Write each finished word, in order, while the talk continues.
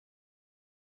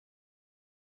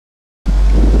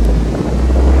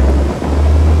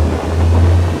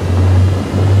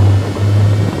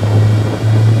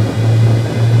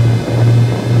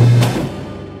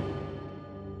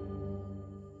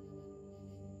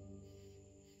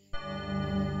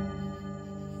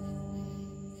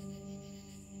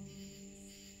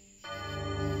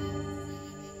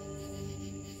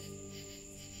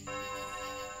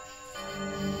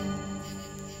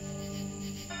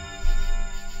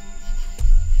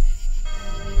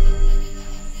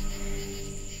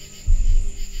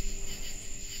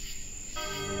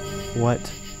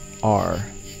What are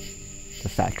the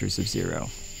factors of zero?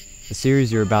 The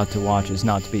series you're about to watch is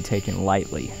not to be taken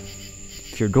lightly.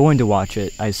 If you're going to watch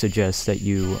it, I suggest that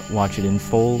you watch it in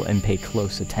full and pay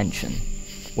close attention.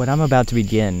 What I'm about to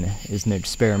begin is an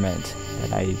experiment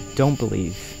that I don't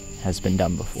believe has been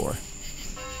done before.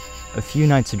 A few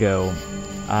nights ago,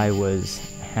 I was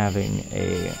having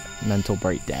a mental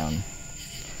breakdown,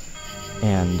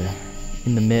 and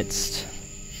in the midst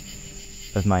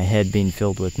of my head being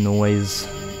filled with noise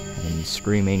and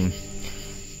screaming,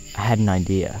 I had an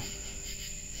idea.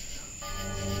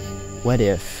 What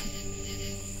if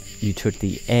you took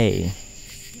the A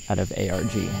out of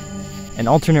ARG? An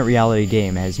alternate reality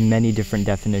game has many different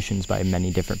definitions by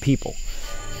many different people,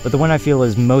 but the one I feel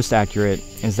is most accurate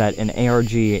is that an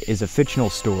ARG is a fictional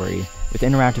story with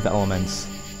interactive elements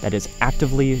that is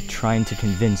actively trying to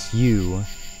convince you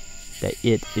that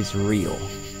it is real.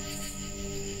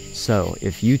 So,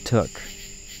 if you took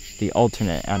the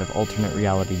alternate out of alternate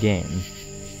reality game,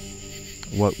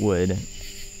 what would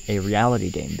a reality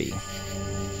game be?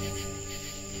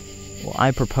 Well,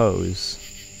 I propose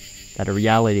that a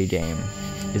reality game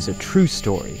is a true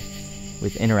story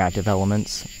with interactive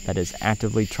elements that is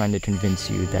actively trying to convince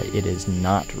you that it is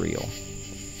not real.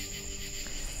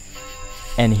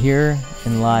 And herein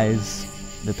lies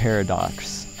the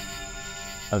paradox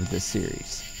of this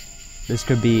series. This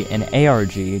could be an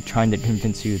ARG trying to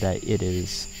convince you that it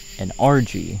is an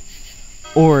RG,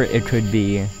 or it could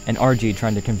be an RG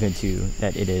trying to convince you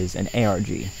that it is an ARG.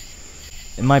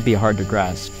 It might be hard to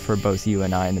grasp for both you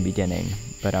and I in the beginning,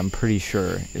 but I'm pretty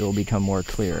sure it will become more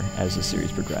clear as the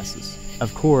series progresses.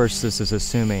 Of course, this is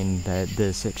assuming that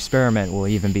this experiment will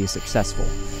even be successful.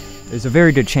 There's a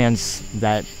very good chance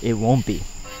that it won't be,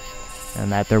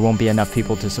 and that there won't be enough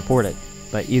people to support it.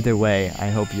 But either way, I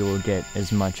hope you will get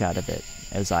as much out of it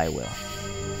as I will.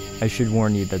 I should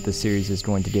warn you that the series is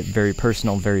going to get very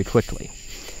personal very quickly,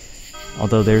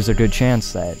 although there's a good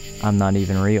chance that I'm not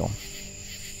even real.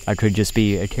 I could just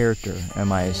be a character, and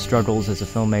my struggles as a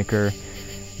filmmaker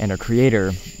and a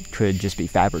creator could just be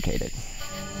fabricated.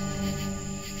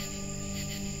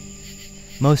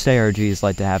 Most ARGs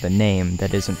like to have a name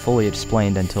that isn't fully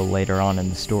explained until later on in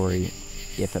the story,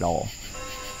 if at all.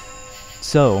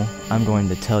 So, I'm going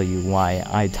to tell you why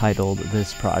I titled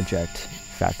this project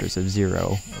Factors of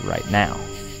Zero right now.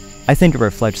 I think it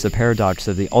reflects the paradox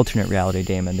of the alternate reality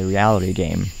game and the reality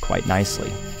game quite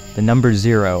nicely. The number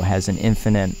 0 has an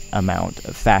infinite amount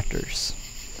of factors.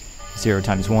 0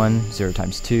 times 1, 0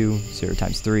 times 2, 0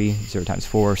 times 3, 0 times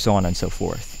 4, so on and so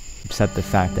forth. Except the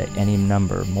fact that any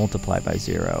number multiplied by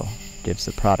 0 gives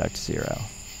the product 0.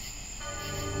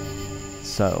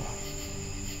 So,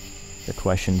 the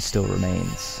question still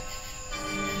remains,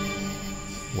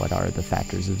 what are the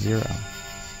factors of 0?